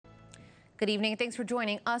Good evening. Thanks for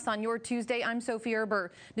joining us on your Tuesday. I'm Sophie Erber.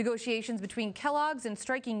 Negotiations between Kellogg's and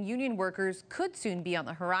striking union workers could soon be on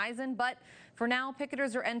the horizon, but for now,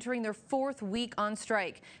 picketers are entering their fourth week on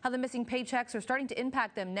strike. How the missing paychecks are starting to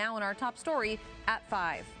impact them now in our top story at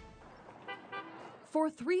 5. For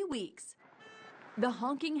 3 weeks, the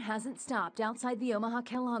honking hasn't stopped outside the Omaha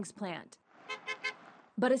Kellogg's plant.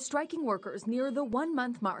 But as striking workers near the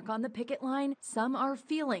 1-month mark on the picket line, some are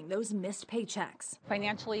feeling those missed paychecks.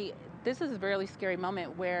 Financially, this is a really scary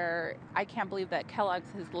moment where I can't believe that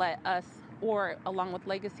Kellogg's has let us, or along with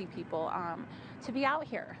legacy people, to be out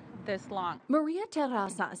here this long. Maria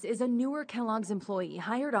Terrazas is a newer Kellogg's employee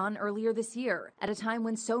hired on earlier this year. At a time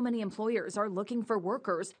when so many employers are looking for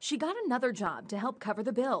workers, she got another job to help cover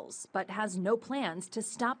the bills, but has no plans to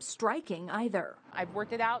stop striking either. I've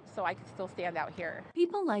worked it out so I can still stand out here.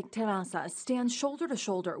 People like Terrazas stand shoulder to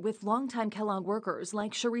shoulder with longtime Kellogg workers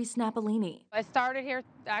like Sharice Napolini. I started here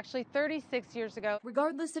actually 36 years ago.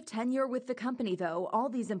 Regardless of tenure with the company, though, all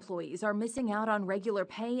these employees are missing out on regular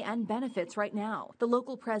pay and benefits right now. The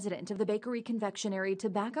local president of the Bakery, Confectionery,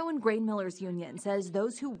 Tobacco and Grain Millers Union says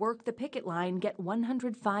those who work the picket line get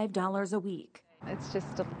 $105 a week. It's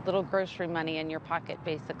just a little grocery money in your pocket,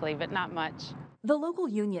 basically, but not much. The local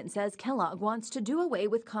union says Kellogg wants to do away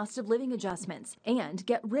with cost of living adjustments and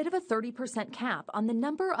get rid of a 30% cap on the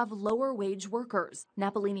number of lower wage workers.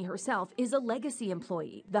 Napolini herself is a legacy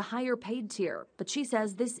employee, the higher paid tier, but she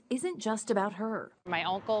says this isn't just about her. My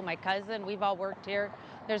uncle, my cousin, we've all worked here.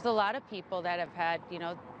 There's a lot of people that have had,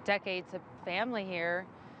 decades of family here.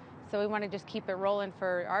 So we want to just keep it rolling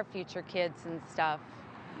for our future kids and stuff.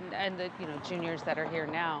 And the juniors that are here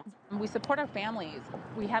now. We support our families.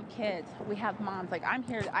 We have kids. We have moms. Like, I'm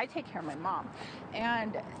here. I take care of my mom.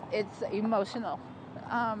 And it's emotional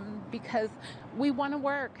because we want to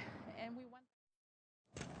work.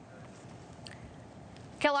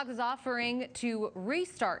 Kellogg is offering to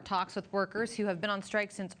restart talks with workers who have been on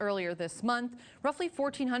strike since earlier this month. Roughly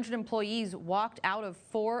 1,400 employees walked out of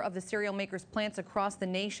 4 of the cereal makers' plants across the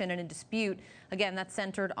nation in a dispute. Again, that's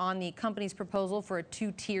centered on the company's proposal for a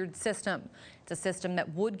 2-tiered system. It's a system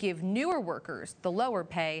that would give newer workers the lower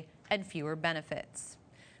pay and fewer benefits.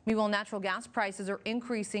 Meanwhile, natural gas prices are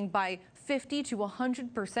increasing by 50 to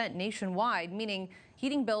 100% nationwide, meaning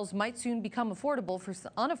heating bills might soon become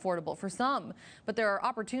unaffordable for some. But there are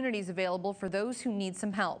opportunities available for those who need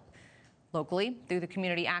some help. Locally, through the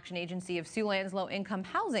Community Action Agency of Siouxland's Low-Income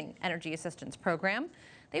Housing Energy Assistance Program,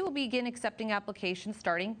 they will begin accepting applications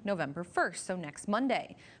starting November 1st, so next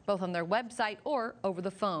Monday, both on their website or over the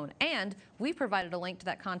phone. And we've provided a link to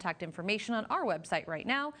that contact information on our website right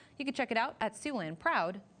now. You can check it out at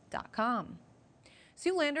SiouxlandProud.com.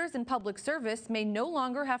 Siouxlanders in public service may no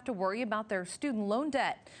longer have to worry about their student loan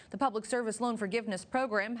debt. The Public Service Loan Forgiveness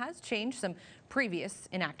Program has changed some previous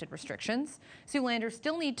enacted restrictions. Siouxlanders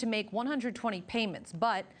still need to make 120 payments,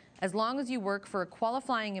 but as long as you work for a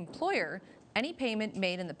qualifying employer, any payment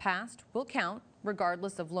made in the past will count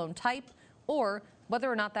regardless of loan type or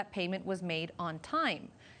whether or not that payment was made on time.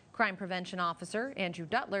 Crime Prevention Officer Andrew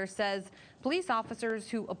Duttler says police officers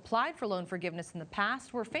who applied for loan forgiveness in the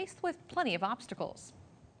past were faced with plenty of obstacles.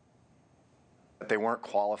 They weren't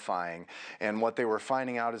qualifying, and what they were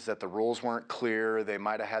finding out is that the rules weren't clear. They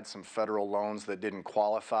might have had some federal loans that didn't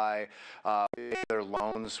qualify. Their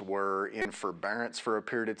loans were in forbearance for a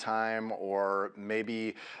period of time, or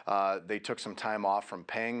maybe they took some time off from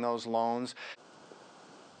paying those loans.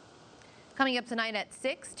 Coming up tonight at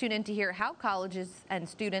 6, tune in to hear how colleges and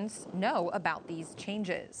students know about these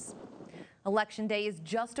changes. Election Day is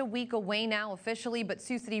just a week away now officially, but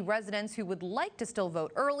Sioux City residents who would like to still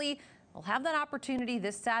vote early will have that opportunity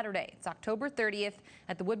this Saturday. It's October 30th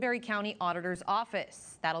at the Woodbury County Auditor's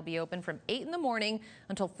Office. That'll be open from 8 in the morning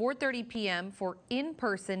until 4:30 p.m. for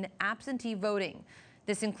in-person absentee voting.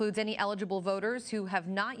 This includes any eligible voters who have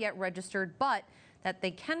not yet registered, but that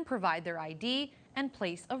they can provide their ID and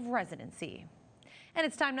place of residency. And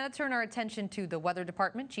it's time now to turn our attention to the Weather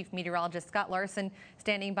Department. Chief Meteorologist Scott Larson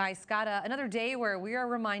standing by. Scott, another day where we are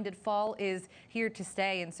reminded fall is here to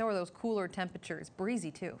stay, and so are those cooler temperatures.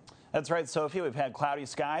 Breezy, too. That's right, Sophie. We've had cloudy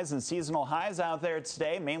skies and seasonal highs out there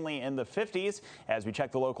today, mainly in the 50s. As we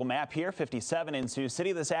check the local map here, 57 in Sioux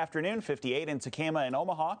City this afternoon, 58 in Tacoma and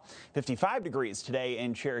Omaha, 55 degrees today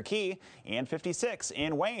in Cherokee, and 56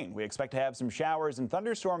 in Wayne. We expect to have some showers and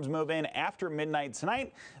thunderstorms move in after midnight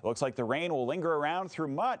tonight. It looks like the rain will linger around through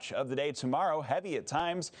much of the day tomorrow, heavy at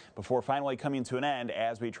times, before finally coming to an end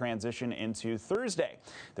as we transition into Thursday.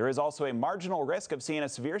 There is also a marginal risk of seeing a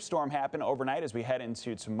severe storm happen overnight as we head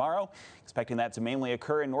into tomorrow. tomorrow. Expecting that to mainly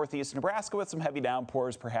occur in northeast Nebraska with some heavy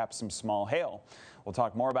downpours, perhaps some small hail. We'll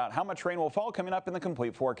talk more about how much rain will fall coming up in the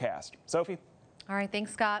complete forecast. Sophie? All right,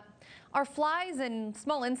 thanks, Scott. Are flies and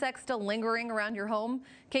small insects still lingering around your home?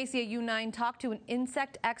 KCAU 9 talked to an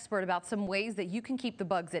insect expert about some ways that you can keep the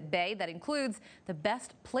bugs at bay. That includes the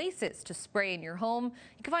best places to spray in your home.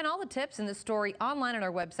 You can find all the tips in this story online on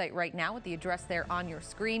our website right now with the address there on your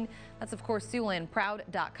screen. That's, of course,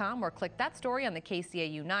 SiouxlandProud.com, or click that story on the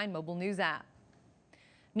KCAU 9 mobile news app.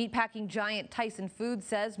 Meatpacking giant Tyson Foods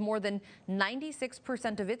says more than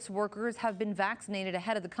 96% of its workers have been vaccinated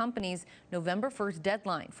ahead of the company's November 1st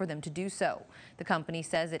deadline for them to do so. The company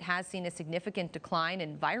says it has seen a significant decline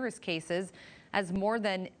in virus cases as more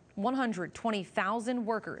than 120,000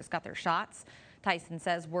 workers got their shots. Tyson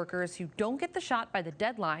says workers who don't get the shot by the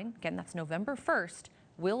deadline, again that's November 1st,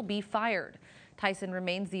 will be fired. Tyson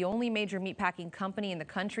remains the only major meatpacking company in the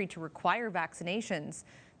country to require vaccinations.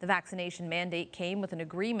 The vaccination mandate came with an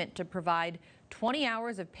agreement to provide 20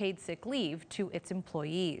 hours of paid sick leave to its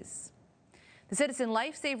employees. The Citizen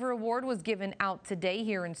Lifesaver Award was given out today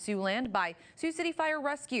here in Siouxland by Sioux City Fire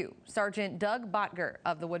Rescue. Sergeant Doug Botger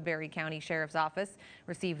of the Woodbury County Sheriff's Office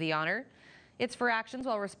received the honor. It's for actions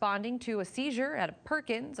while responding to a seizure at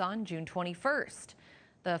Perkins on June 21st.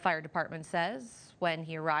 The fire department says when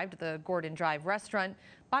he arrived at the Gordon Drive restaurant,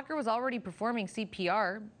 Botger was already performing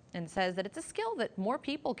CPR and says that it's a skill that more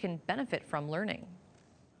people can benefit from learning.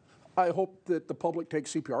 I hope that the public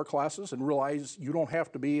takes CPR classes and realize you don't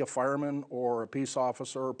have to be a fireman or a peace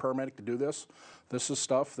officer or a paramedic to do this. This is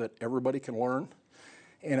stuff that everybody can learn.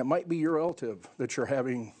 And it might be your relative that you're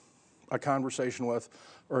having a conversation with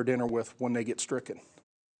or a dinner with when they get stricken.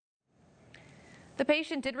 The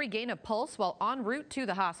patient did regain a pulse while en route to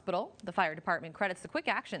the hospital. The fire department credits the quick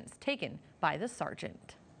actions taken by the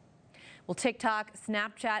sergeant. Well, TikTok,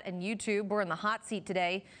 Snapchat, and YouTube were in the hot seat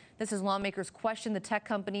today. This as lawmakers question the tech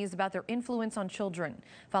companies about their influence on children.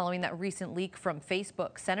 Following that recent leak from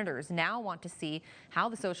Facebook, senators now want to see how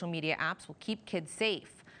the social media apps will keep kids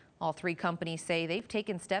safe. All three companies say they've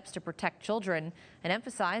taken steps to protect children and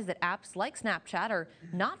emphasize that apps like Snapchat are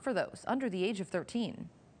not for those under the age of 13.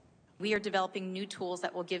 We are developing new tools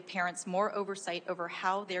that will give parents more oversight over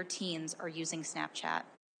how their teens are using Snapchat.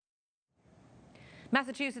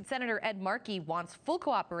 Massachusetts Senator Ed Markey wants full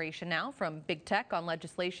cooperation now from big tech on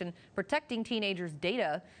legislation protecting teenagers'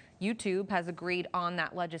 data. YouTube has agreed on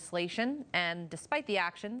that legislation, and despite the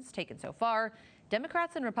actions taken so far,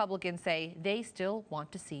 Democrats and Republicans say they still want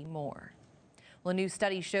to see more. Well, a new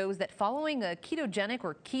study shows that following a ketogenic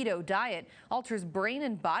or keto diet alters brain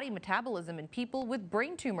and body metabolism in people with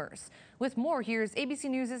brain tumors. With more, here's ABC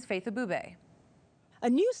News' Faith Abube. A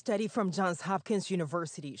new study from Johns Hopkins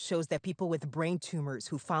University shows that people with brain tumors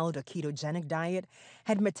who followed a ketogenic diet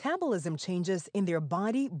had metabolism changes in their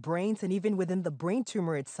body, brains, and even within the brain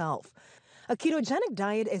tumor itself. A ketogenic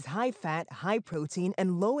diet is high fat, high protein,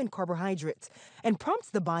 and low in carbohydrates, and prompts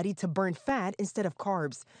the body to burn fat instead of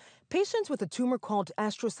carbs. Patients with a tumor called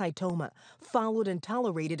astrocytoma followed and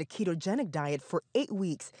tolerated a ketogenic diet for 8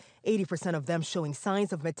 weeks, 80% of them showing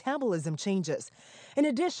signs of metabolism changes. In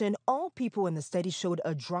addition, all people in the study showed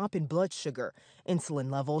a drop in blood sugar, insulin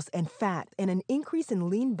levels, and fat, and an increase in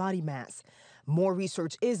lean body mass. More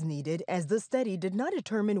research is needed as the study did not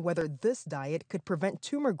determine whether this diet could prevent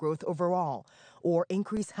tumor growth overall or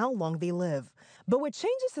increase how long they live. But with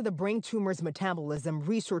changes to the brain tumor's metabolism,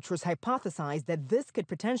 researchers hypothesized that this could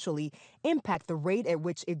potentially impact the rate at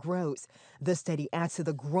which it grows. The study adds to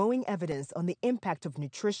the growing evidence on the impact of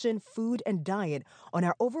nutrition, food, and diet on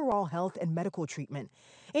our overall health and medical treatment.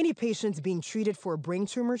 Any patients being treated for a brain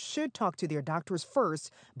tumor should talk to their doctors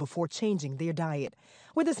first before changing their diet.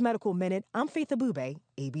 With this Medical Minute, I'm Faith Abube,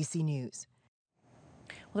 ABC News.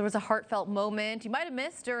 Well, there was a heartfelt moment you might have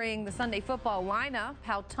missed during the Sunday football lineup,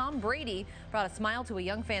 how Tom Brady brought a smile to a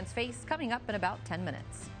young fan's face, coming up in about 10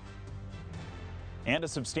 minutes. And a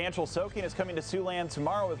substantial soaking is coming to Siouxland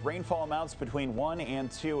tomorrow with rainfall amounts between 1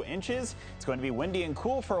 and 2 inches. It's going to be windy and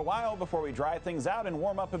cool for a while before we dry things out and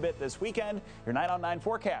warm up a bit this weekend. Your 9 on 9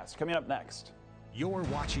 forecast coming up next. You're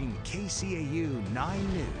watching KCAU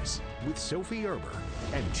 9 News with Sophie Erber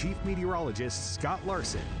and Chief Meteorologist Scott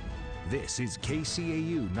Larson. This is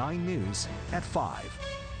KCAU 9 News at 5.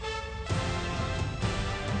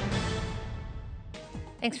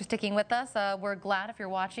 Thanks for sticking with us. We're glad if you're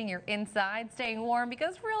watching, you're inside, staying warm,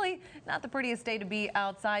 because really not the prettiest day to be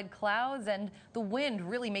outside. Clouds and the wind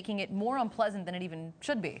really making it more unpleasant than it even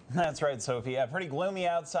should be. That's right, Sophie. Yeah, pretty gloomy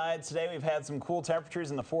outside today. We've had some cool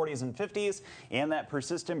temperatures in the 40s and 50s and that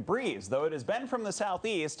persistent breeze. Though it has been from the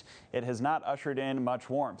southeast, it has not ushered in much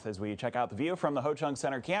warmth. As we check out the view from the Ho Chunk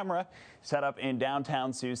Center camera set up in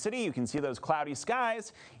downtown Sioux City, you can see those cloudy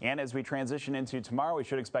skies. And as we transition into tomorrow, we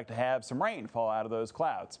should expect to have some rain fall out of those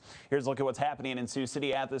clouds. Here's a look at what's happening in Sioux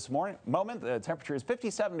City at this moment. The temperature is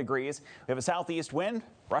 57 degrees. We have a southeast wind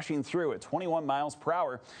rushing through at 21 miles per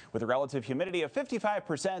hour with a relative humidity of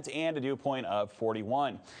 55% and a dew point of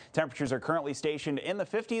 41. Temperatures are currently stationed in the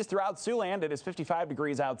 50s throughout Siouxland. It is 55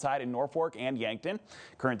 degrees outside in Norfolk and Yankton.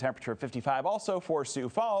 Current temperature of 55 also for Sioux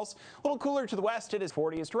Falls. A little cooler to the west. It is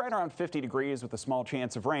 40s to right around 50 degrees with a small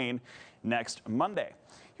chance of rain next Monday.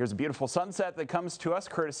 Here's a beautiful sunset that comes to us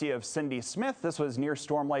courtesy of Cindy Smith. This was near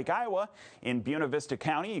Storm Lake, Iowa in Buena Vista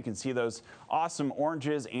County. You can see those awesome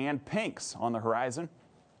oranges and pinks on the horizon.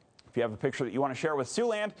 If you have a picture that you want to share with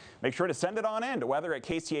Siouxland, make sure to send it on in to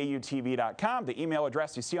weather@kcautv.com. The email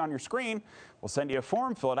address you see on your screen. We'll send you a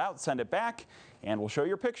form, fill it out, send it back, and we'll show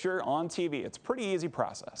your picture on TV. It's a pretty easy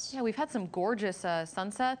process. Yeah, we've had some gorgeous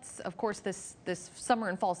sunsets, of course, this summer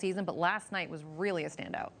and fall season, but last night was really a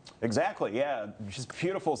standout. Exactly, yeah. Just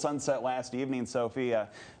beautiful sunset last evening, Sophie.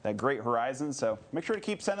 That great horizon, so make sure to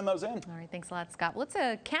keep sending those in. All right, thanks a lot, Scott. Well, it's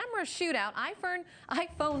a camera shootout,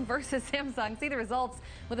 iPhone versus Samsung. See the results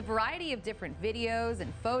with a variety of different videos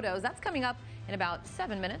and photos. That's coming up in about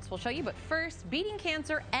 7 minutes. We'll show you, but first, beating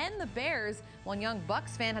cancer and the Bears. One young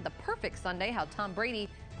Bucs fan had the perfect Sunday. How Tom Brady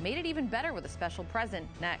made it even better with a special present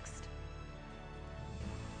next.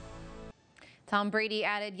 Tom Brady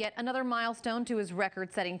added yet another milestone to his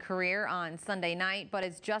record-setting career on Sunday night, but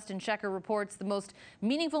as Justin Shecker reports, the most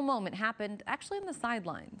meaningful moment happened actually on the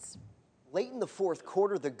sidelines. Late in the fourth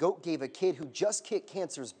quarter, the GOAT gave a kid who just kicked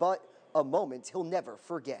cancer's butt a moment he'll never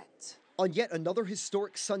forget. On yet another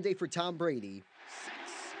historic Sunday for Tom Brady,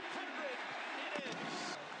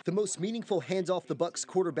 the most meaningful handoff the Bucs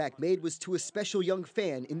quarterback made was to a special young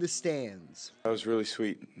fan in the stands. That was really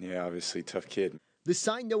sweet. Yeah, obviously tough kid. The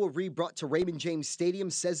sign Noah Reed brought to Raymond James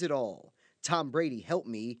Stadium says it all. Tom Brady helped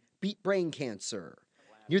me beat brain cancer.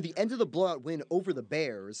 Near the end of the blowout win over the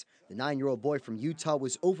Bears, the 9-year-old boy from Utah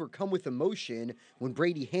was overcome with emotion when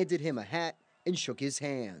Brady handed him a hat and shook his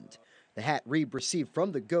hand. The hat Reed received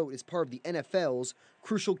from the GOAT is part of the NFL's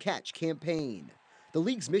Crucial Catch campaign. The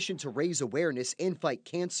league's mission to raise awareness and fight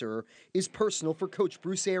cancer is personal for Coach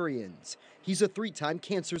Bruce Arians. He's a 3-time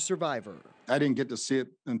cancer survivor. I didn't get to see it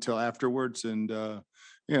until afterwards, and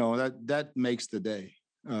that makes the day.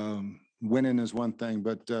 Winning is one thing,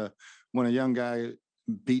 but when a young guy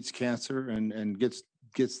beats cancer and gets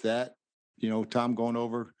that, Tom going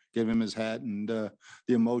over, giving him his hat, and the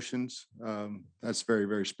emotions, that's very,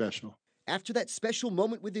 very special. After that special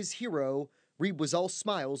moment with his hero, Reed was all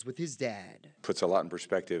smiles with his dad. Puts a lot in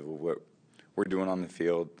perspective of what we're doing on the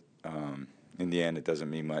field. In the end, it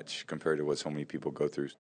doesn't mean much compared to what so many people go through.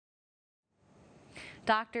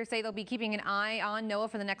 Doctors say they'll be keeping an eye on Noah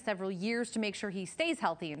for the next several years to make sure he stays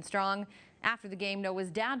healthy and strong. After the game,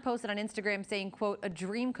 Noah's dad posted on Instagram saying, quote, "A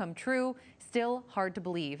dream come true, still hard to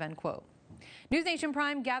believe," end quote. News Nation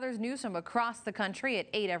Prime gathers news from across the country at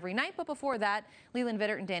 8 every night. But before that, Leland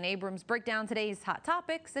Vittert and Dan Abrams break down today's hot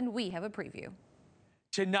topics, and we have a preview.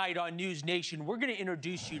 Tonight on News Nation, we're going to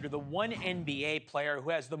introduce you to the one NBA player who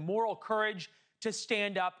has the moral courage to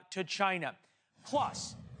stand up to China.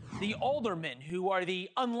 Plus, the aldermen who are the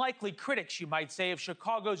unlikely critics, you might say, of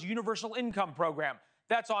Chicago's universal income program.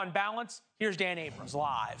 That's On Balance. Here's Dan Abrams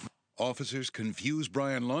live. Officers confuse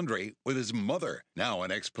Brian Laundrie with his mother. Now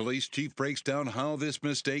an ex-police chief breaks down how this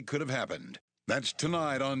mistake could have happened. That's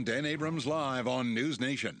tonight on Dan Abrams Live on News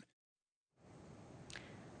Nation.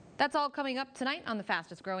 That's all coming up tonight on the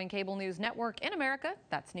fastest growing cable news network in America.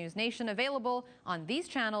 That's News Nation, available on these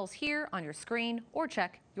channels here on your screen, or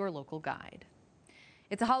check your local guide.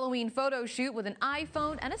 It's a Halloween photo shoot with an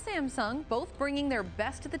iPhone and a Samsung, both bringing their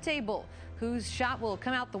best to the table. Whose shot will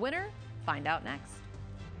come out the winner? Find out next.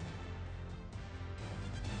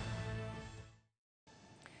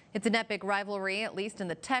 It's an epic rivalry, at least in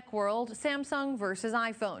the tech world. Samsung versus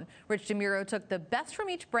iPhone. Rich DeMuro took the best from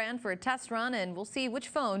each brand for a test run, and we'll see which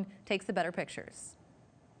phone takes the better pictures.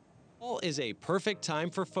 Fall is a perfect time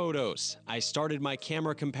for photos. I started my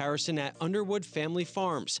camera comparison at Underwood Family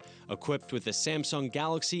Farms, equipped with the Samsung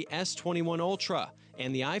Galaxy S21 Ultra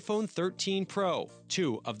and the iPhone 13 Pro,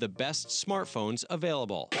 two of the best smartphones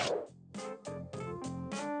available.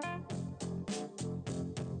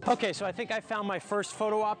 Okay, so I think I found my first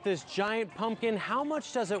photo op, this giant pumpkin. How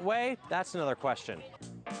much does it weigh? That's another question.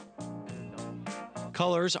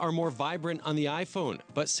 Colors are more vibrant on the iPhone,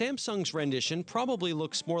 but Samsung's rendition probably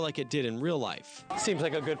looks more like it did in real life. Seems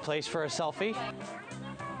like a good place for a selfie.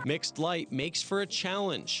 Mixed light makes for a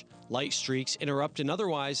challenge. Light streaks interrupt an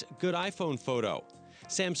otherwise good iPhone photo.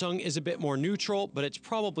 Samsung is a bit more neutral, but it's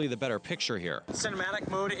probably the better picture here. Cinematic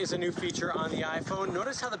mode is a new feature on the iPhone.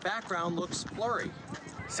 Notice how the background looks blurry.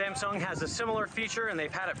 Samsung has a similar feature, and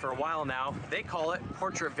they've had it for a while now. They call it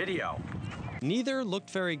portrait video. Neither looked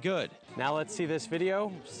very good. Now let's see this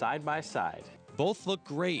video side by side. Both look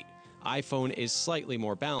great. iPhone is slightly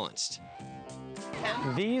more balanced.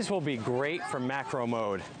 These will be great for macro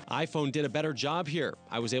mode. iPhone did a better job here.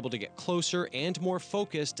 I was able to get closer and more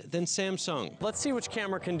focused than Samsung. Let's see which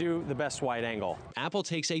camera can do the best wide angle. Apple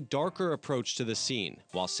takes a darker approach to the scene,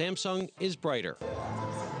 while Samsung is brighter.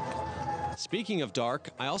 Speaking of dark,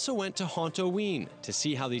 I also went to Hauntoween to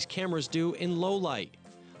see how these cameras do in low light.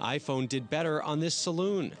 iPhone did better on this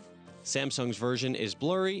saloon. Samsung's version is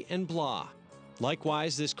blurry and blah.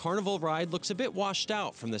 Likewise, this carnival ride looks a bit washed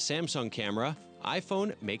out from the Samsung camera.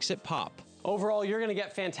 iPhone makes it pop. Overall, you're going to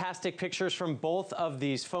get fantastic pictures from both of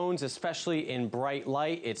these phones, especially in bright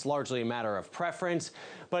light. It's largely a matter of preference,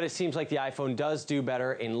 but it seems like the iPhone does do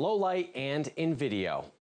better in low light and in video.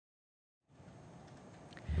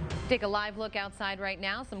 Take a live look outside right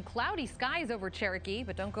now. Some cloudy skies over Cherokee,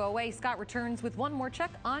 but don't go away. Scott returns with one more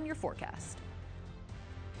check on your forecast.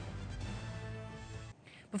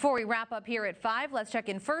 Before we wrap up here at 5, let's check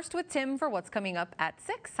in first with Tim for what's coming up at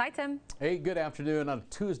 6. Hi, Tim. Hey, good afternoon on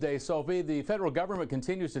Tuesday, Sophie. The federal government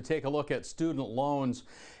continues to take a look at student loans.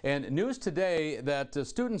 And news today that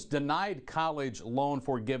students denied college loan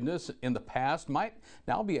forgiveness in the past might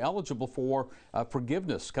now be eligible for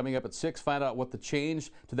forgiveness. Coming up at 6, find out what the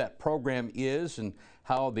change to that program is and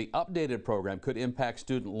how the updated program could impact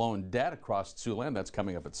student loan debt across Siouxland. That's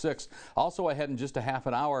coming up at 6. Also ahead in just a half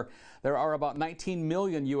an hour, there are about 19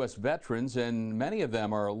 million U.S. veterans, and many of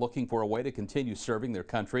them are looking for a way to continue serving their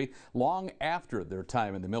country long after their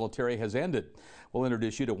time in the military has ended. We'll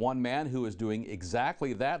introduce you to one man who is doing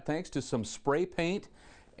exactly that thanks to some spray paint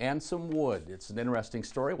and some wood. It's an interesting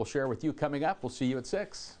story we'll share with you coming up. We'll see you at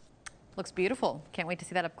 6. Looks beautiful. Can't wait to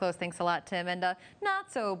see that up close. Thanks a lot, Tim. And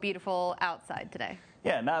not so beautiful outside today.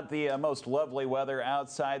 Yeah, not the most lovely weather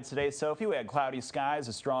outside today, Sophie. We had cloudy skies,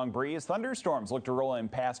 a strong breeze. Thunderstorms look to roll in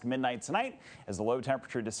past midnight tonight as the low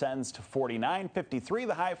temperature descends to 49, 53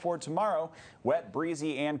 the high for tomorrow. Wet,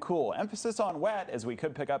 breezy, and cool. Emphasis on wet as we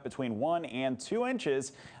could pick up between 1 and 2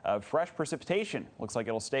 inches of fresh precipitation. Looks like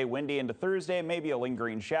it'll stay windy into Thursday, maybe a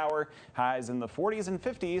lingering shower. Highs in the 40s and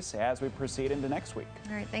 50s as we proceed into next week.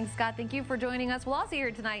 All right, thanks, Scott. Thank you for joining us. We'll all see you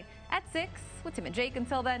here tonight at 6 with Tim and Jake.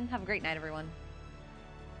 Until then, have a great night, everyone.